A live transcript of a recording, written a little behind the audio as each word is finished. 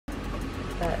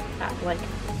What?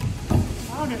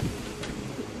 Found it.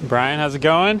 Brian, how's it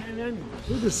going?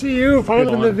 Good to see you.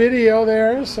 Finally in the video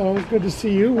there, so it's good to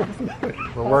see you.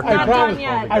 We're working Not done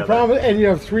yet. I promise, and you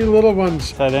have 3 little ones.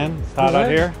 Is that in? It's hot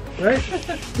out here? Right?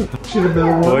 She's a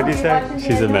middle one. What did you say?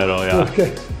 She's a middle, yeah.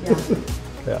 Okay.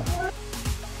 Yeah.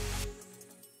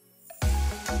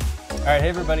 All right, hey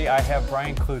everybody, I have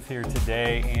Brian Kluth here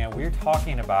today, and we're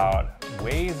talking about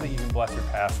ways that you can bless your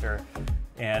pastor.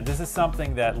 And this is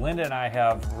something that Linda and I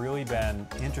have really been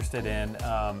interested in.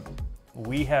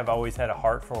 We have always had a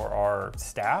heart for our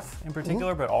staff in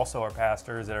particular, but also our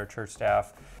pastors and our church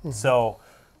staff. So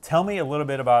tell me a little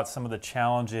bit about some of the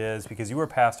challenges, because you were a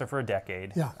pastor for a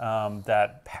decade,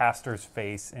 that pastors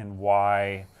face, and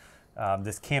why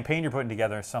this campaign you're putting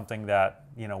together is something that,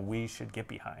 you know, we should get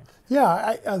behind.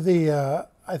 Yeah,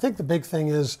 I think the big thing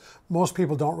is most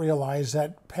people don't realize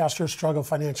that pastors struggle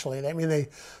financially. I mean, they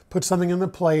put something on the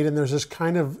plate, and there's this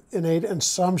kind of innate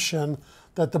assumption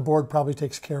that the board probably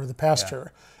takes care of the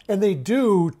pastor, and they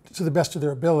do to the best of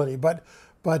their ability. But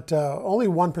only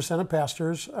 1% of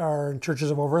pastors are in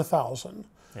churches of over 1,000.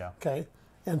 Yeah. Okay,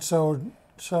 and so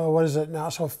what is it now?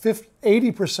 So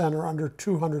 80% are under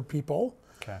 200 people.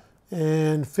 Okay.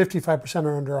 And 55%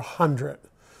 are under 100.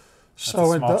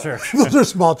 So small church. Those are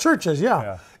small churches,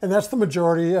 yeah. And that's the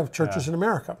majority of churches in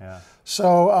America. Yeah.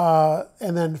 So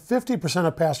and then 50%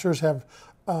 of pastors have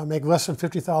make less than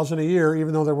 $50,000 a year,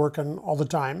 even though they're working all the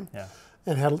time,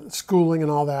 and had schooling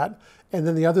and all that. And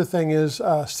then the other thing is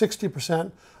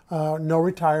 60% no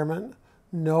retirement,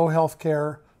 no health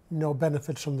care, no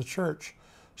benefits from the church.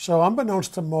 So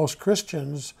unbeknownst to most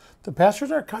Christians, the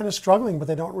pastors are kind of struggling, but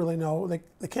they don't really know.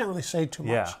 They can't really say too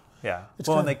much. Yeah.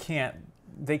 Well, and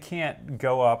they can't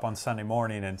go up on Sunday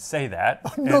morning and say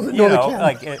that. No, and,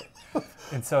 they can't.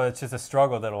 And so it's just a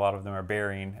struggle that a lot of them are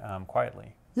bearing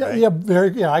quietly. Yeah,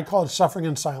 right? I call it suffering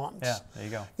in silence. Yeah, there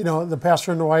you go. You know, the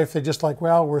pastor and the wife, they just like,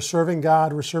 well, we're serving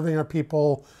God, we're serving our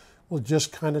people, we'll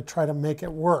just kind of try to make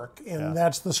it work. And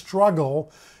that's the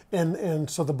struggle. And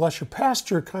so the Bless Your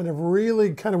Pastor kind of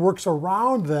works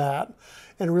around that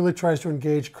and really tries to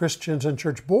engage Christians and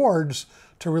church boards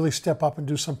to really step up and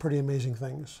do some pretty amazing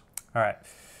things. All right.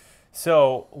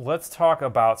 So let's talk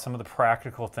about some of the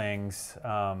practical things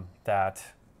that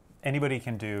anybody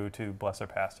can do to bless their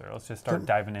pastor. Let's just start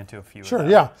diving into a few. Sure,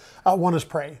 yeah. One is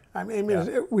pray. I mean,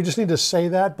 we just need to say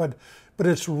that, but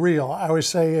it's real. I always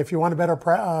say, if you want a better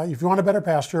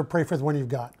pastor, pray for the one you've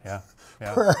got. Yeah.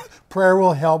 Prayer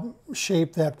will help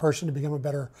shape that person to become a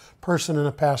better person and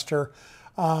a pastor.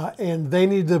 And they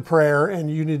need the prayer,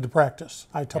 and you need the practice.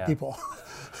 I tell people.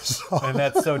 So. And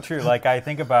that's so true. Like, I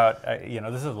think about,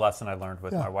 this is a lesson I learned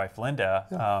with my wife,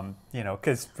 Linda,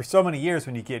 because for so many years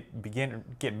when you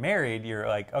get married, you're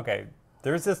like, okay,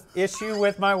 there's this issue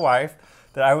with my wife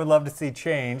that I would love to see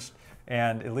changed.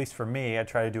 And at least for me, I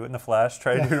try to do it in the flesh,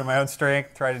 try to do it in my own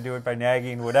strength, try to do it by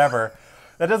nagging, whatever.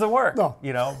 That doesn't work,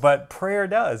 but prayer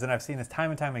does. And I've seen this time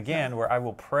and time again where I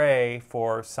will pray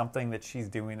for something that she's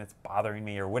doing that's bothering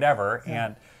me or whatever.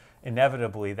 And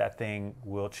inevitably that thing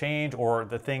will change, or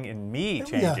the thing in me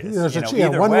changes.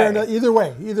 Either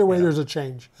way, there's a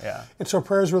change. Yeah. And so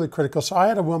prayer is really critical. So I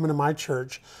had a woman in my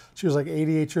church. She was like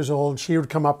 88 years old, and she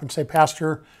would come up and say,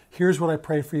 "Pastor, here's what I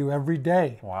pray for you every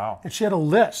day." Wow. And she had a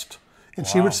list. And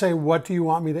she would say, "What do you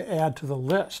want me to add to the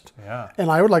list?" Yeah.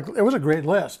 And I would it was a great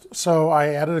list. So I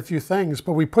added a few things,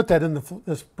 but we put that in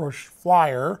this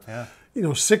flyer. Yeah.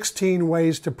 16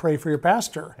 ways to pray for your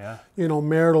pastor. Yeah.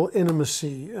 Marital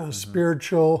intimacy,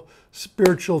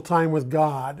 spiritual time with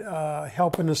God,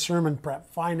 help in the sermon prep,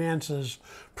 finances,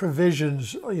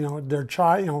 provisions, their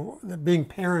child, being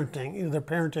parenting, their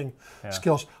parenting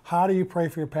skills. How do you pray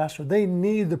for your pastor? They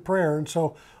need the prayer. And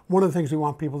so one of the things we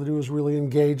want people to do is really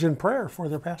engage in prayer for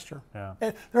their pastor. Yeah.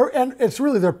 And it's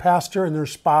really their pastor and their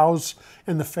spouse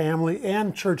and the family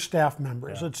and church staff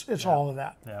members. Yeah. It's all of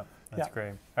that. Yeah. That's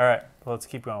great. All right, well, let's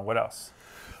keep going. What else?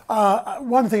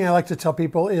 One thing I like to tell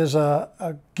people is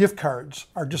gift cards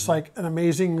are just like an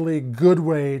amazingly good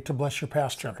way to bless your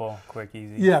pastor. Simple, quick,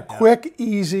 easy. Yeah, quick,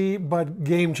 easy, but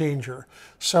game changer.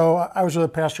 So I was with a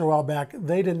pastor a while back.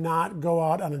 They did not go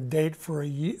out on a date for a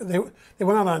year. They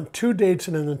went out on 2 dates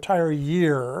in an entire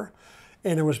year.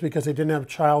 And it was because they didn't have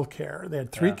child care. They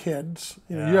had 3 kids.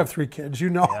 You have 3 kids,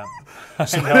 Yeah. I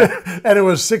know. And it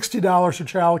was $60 for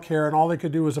child care, and all they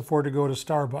could do was afford to go to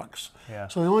Starbucks. Yeah.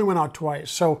 So they only went out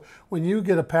twice. So when you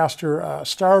get a pastor a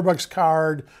Starbucks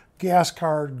card, gas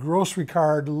card, grocery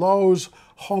card, Lowe's,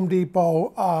 Home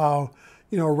Depot,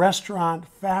 restaurant,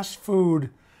 fast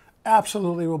food,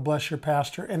 absolutely will bless your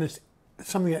pastor. And it's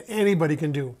something that anybody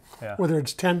can do, whether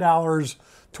it's $10, $25,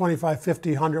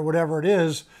 $50, $100, whatever it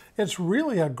is. It's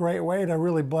really a great way to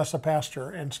really bless a pastor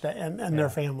and their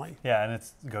family. Yeah, and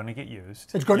it's going to get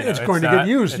used. It's going to get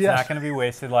used. It's not going to be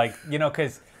wasted. Like,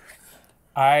 because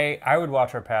I would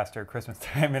watch our pastor at Christmas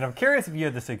time, and I'm curious if you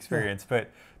had this experience,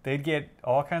 but they'd get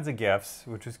all kinds of gifts,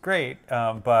 which was great.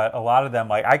 But a lot of them,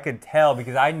 like, I could tell,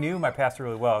 because I knew my pastor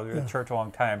really well. We were in church a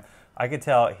long time. I could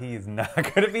tell he's not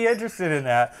going to be interested in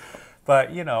that.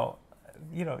 But you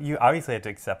obviously have to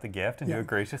accept the gift and do it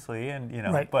graciously, and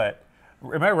but.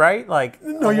 Am I right? Like,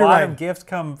 no, a you're lot right. of gifts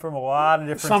come from a lot of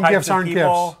different Some types gifts of aren't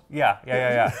people. Gifts.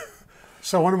 Yeah.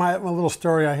 So one of my little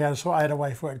story I had, so I had a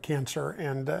wife who had cancer,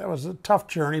 and it was a tough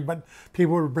journey, but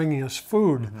people were bringing us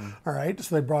food, all right?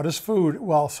 So they brought us food.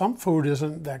 Well, some food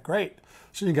isn't that great.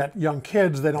 So you got young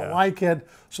kids, they don't like it.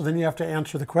 So then you have to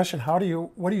answer the question,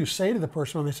 what do you say to the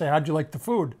person when they say, how'd you like the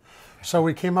food? So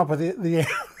we came up with the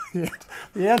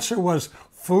answer was,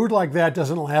 food like that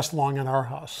doesn't last long in our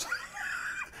house.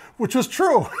 Which was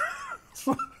true.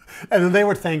 And then they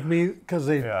would thank me because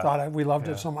they thought we loved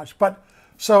it so much. But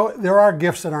so there are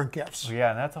gifts that aren't gifts.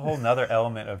 Yeah, and that's a whole nother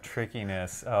element of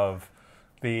trickiness of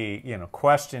the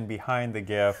question behind the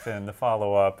gift and the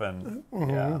follow-up and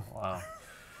wow.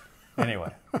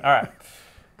 Anyway, all right.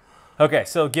 Okay,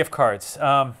 so gift cards.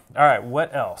 All right,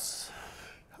 what else?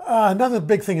 Another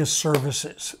big thing is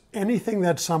services. Anything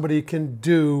that somebody can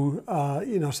do,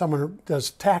 someone does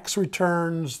tax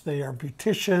returns, they are a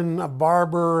beautician, a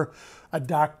barber, a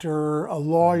doctor, a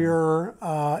lawyer,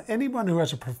 anyone who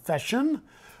has a profession,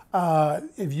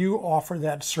 if you offer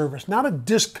that service, not a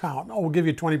discount, we'll give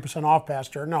you 20% off,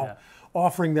 Pastor, no.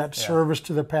 Offering that service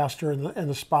to the pastor and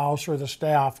the spouse or the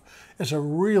staff is a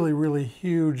really, really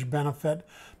huge benefit,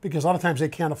 because a lot of times they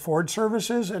can't afford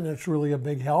services, and it's really a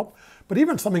big help. But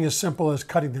even something as simple as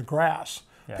cutting the grass.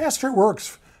 Pastor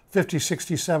works 50,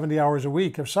 60, 70 hours a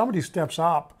week. If somebody steps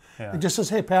up and just says,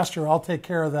 hey, Pastor, I'll take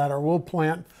care of that, or we'll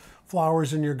plant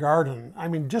flowers in your garden. I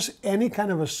mean, just any kind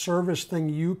of a service thing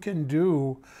you can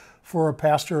do for a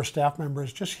pastor or staff member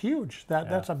is just huge.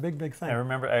 That's a big, big thing.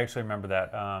 I actually remember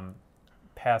that.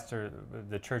 Pastor,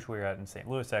 the church we were at in St.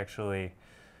 Louis, actually,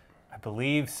 I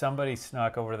believe somebody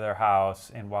snuck over to their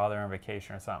house, and while they're on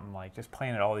vacation or something, like just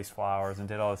planted all these flowers and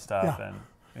did all this stuff,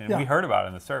 and we heard about it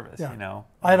in the service.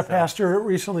 I had a pastor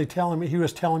recently telling me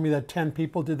that 10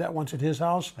 people did that once at his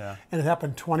house, and it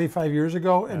happened 25 years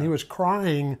ago, and he was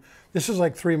crying. This is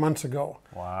like 3 months ago.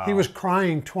 Wow. He was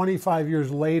crying 25 years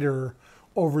later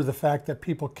over the fact that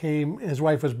people came. His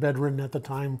wife was bedridden at the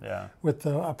time with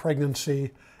a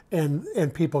pregnancy.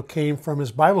 And people came from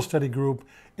his Bible study group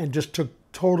and just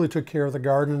totally took care of the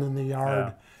garden and the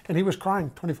yard. And he was crying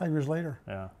 25 years later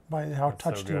by how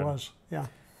touched he was. Yeah.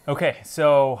 Okay,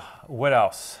 so what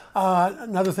else?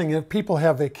 Another thing, if people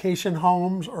have vacation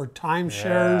homes or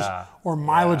timeshares or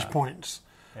mileage points.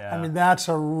 I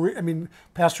mean,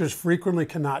 pastors frequently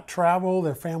cannot travel.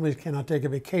 Their families cannot take a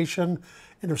vacation.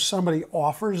 And if somebody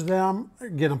offers them,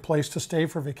 get a place to stay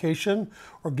for vacation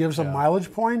or gives them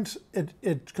mileage points,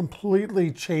 it completely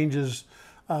changes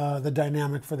the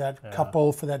dynamic for that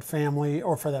couple, for that family,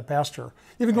 or for that pastor.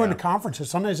 Even going to conferences.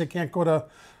 Sometimes they can't go to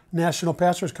national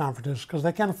pastors' conferences because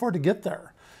they can't afford to get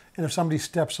there. And if somebody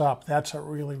steps up, that's a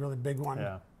really, really big one.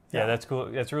 Yeah, that's cool.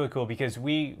 That's really cool, because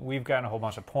we've gotten a whole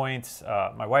bunch of points,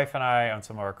 my wife and I, on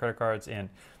some of our credit cards, and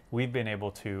we've been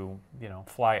able to,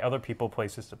 fly other people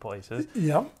places to places.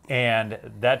 Yep. And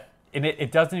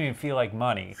it doesn't even feel like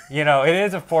money. It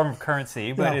is a form of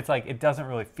currency, but it's like, it doesn't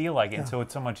really feel like it. And so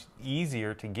it's so much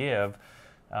easier to give.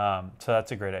 So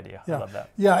that's a great idea. I love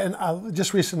that. Yeah, and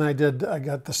just recently I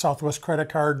got the Southwest credit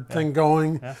card thing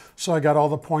going. So I got all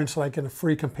the points like in a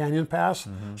free companion pass.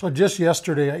 So just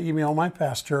yesterday I emailed my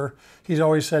pastor. He's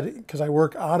always said, because I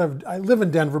live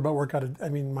in Denver, but work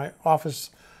my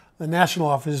office, the national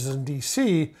office is in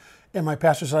D.C., and my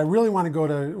pastor said, I really want to go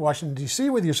to Washington, D.C.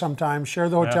 with you sometime, share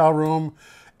the hotel room,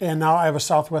 and now I have a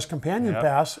Southwest companion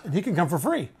pass, and he can come for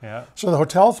free. So the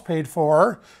hotel's paid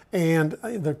for, and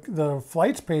the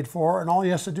flight's paid for, and all he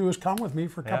has to do is come with me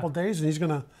for a couple of days, and he's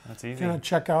going to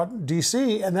check out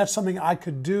D.C., and that's something I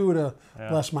could do to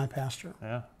bless my pastor.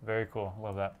 Yeah, very cool.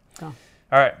 Love that. All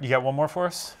right, you got one more for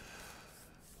us?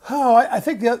 Oh, I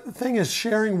think the other thing is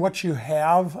sharing what you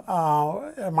have.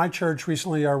 At my church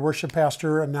recently, our worship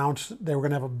pastor announced they were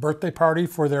going to have a birthday party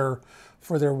for their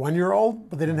 1-year-old,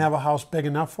 but they didn't have a house big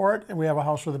enough for it, and we have a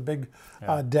house with a big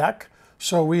deck.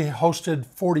 So we hosted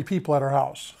 40 people at our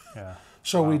house.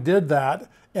 So we did that,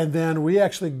 and then we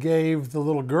actually gave the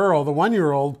little girl, the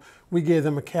 1-year-old, we gave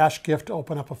them a cash gift to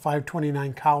open up a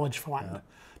 529 college fund.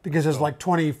 Because as like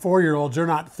 24-year-olds, they're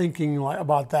not thinking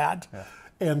about that.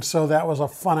 And so that was a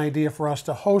fun idea for us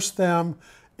to host them,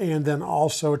 and then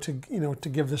also to to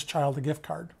give this child a gift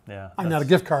card. Yeah, I'm not a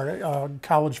gift card, a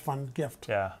college fund gift.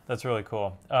 Yeah, that's really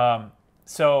cool.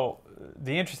 So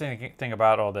the interesting thing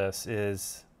about all this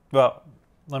is, well,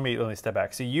 let me let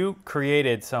back. So you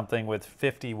created something with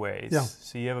 50 ways. Yeah.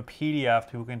 So you have a PDF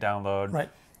people can download. Right.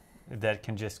 That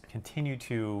can just continue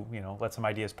to, let some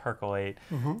ideas percolate.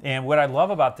 And what I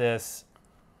love about this,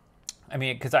 I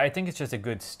mean, because I think it's just a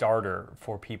good starter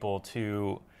for people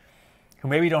who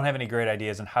maybe don't have any great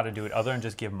ideas on how to do it other than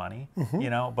just give money,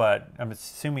 but I'm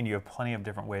assuming you have plenty of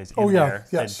different ways in there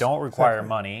that don't require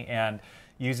money, and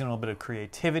using a little bit of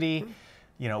creativity,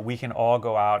 we can all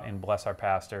go out and bless our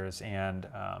pastors, and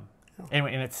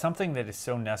anyway, and it's something that is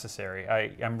so necessary.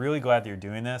 I'm really glad that you're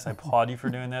doing this. I applaud you for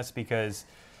doing this because,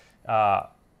 I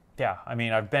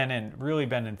mean, I've been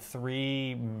in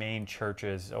 3 main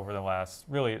churches over the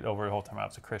whole time I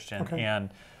was a Christian,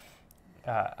 and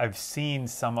I've seen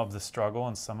some of the struggle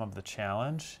and some of the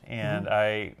challenge, and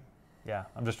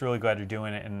I'm just really glad you're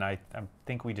doing it, and I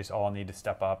think we just all need to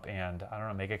step up and, I don't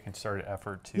know, make a concerted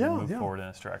effort to move forward in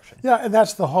this direction. Yeah, and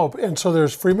that's the hope. And so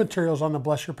there's free materials on the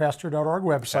blessyourpastor.org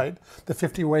website, the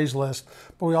 50 ways list,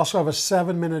 but we also have a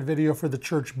 7-minute video for the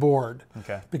church board.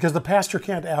 Because the pastor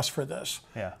can't ask for this.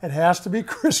 It has to be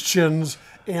Christians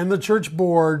and the church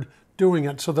board doing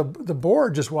it. So the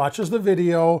board just watches the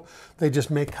video, they just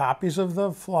make copies of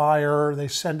the flyer, they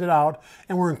send it out,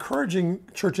 and we're encouraging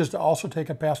churches to also take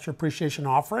a pastor appreciation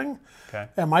offering.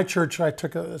 At my church, I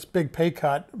took this big pay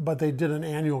cut, but they did an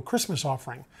annual Christmas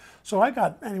offering. So I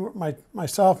got,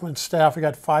 myself and staff, we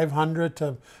got $500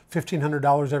 to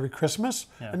 $1,500 every Christmas,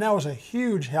 and that was a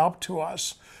huge help to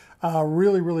us.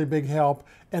 Really, really big help.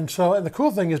 And the cool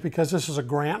thing is, because this is a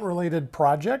grant-related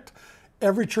project,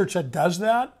 every church that does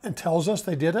that and tells us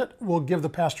they did it will give the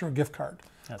pastor a gift card.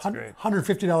 That's great.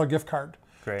 $150 gift card.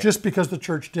 Great. Just because the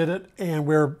church did it, and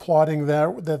we're applauding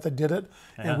that they did it,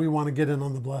 and we want to get in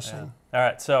on the blessing. All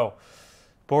right, so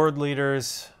board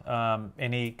leaders,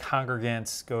 any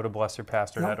congregants, go to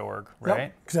blessyourpastor.org, right?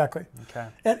 Yep, exactly. Okay.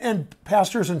 And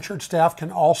pastors and church staff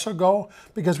can also go,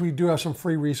 because we do have some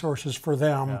free resources for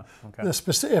them.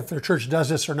 If their church does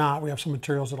this or not, we have some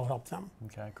materials that'll help them.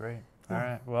 Okay, great. All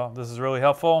right. Well, this is really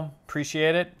helpful.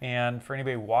 Appreciate it. And for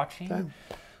anybody watching,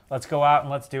 let's go out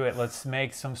and let's do it. Let's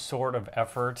make some sort of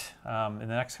effort in the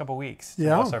next couple of weeks to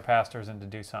bless our pastors and to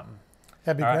do something.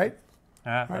 That'd be great.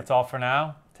 All right. That's all for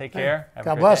now. Take care. Have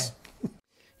God bless. Day.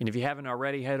 And if you haven't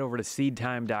already, head over to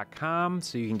SeedTime.com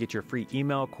so you can get your free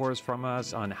email course from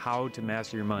us on how to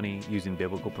master your money using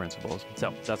biblical principles.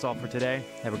 So that's all for today.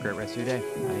 Have a great rest of your day.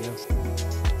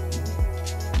 Adios.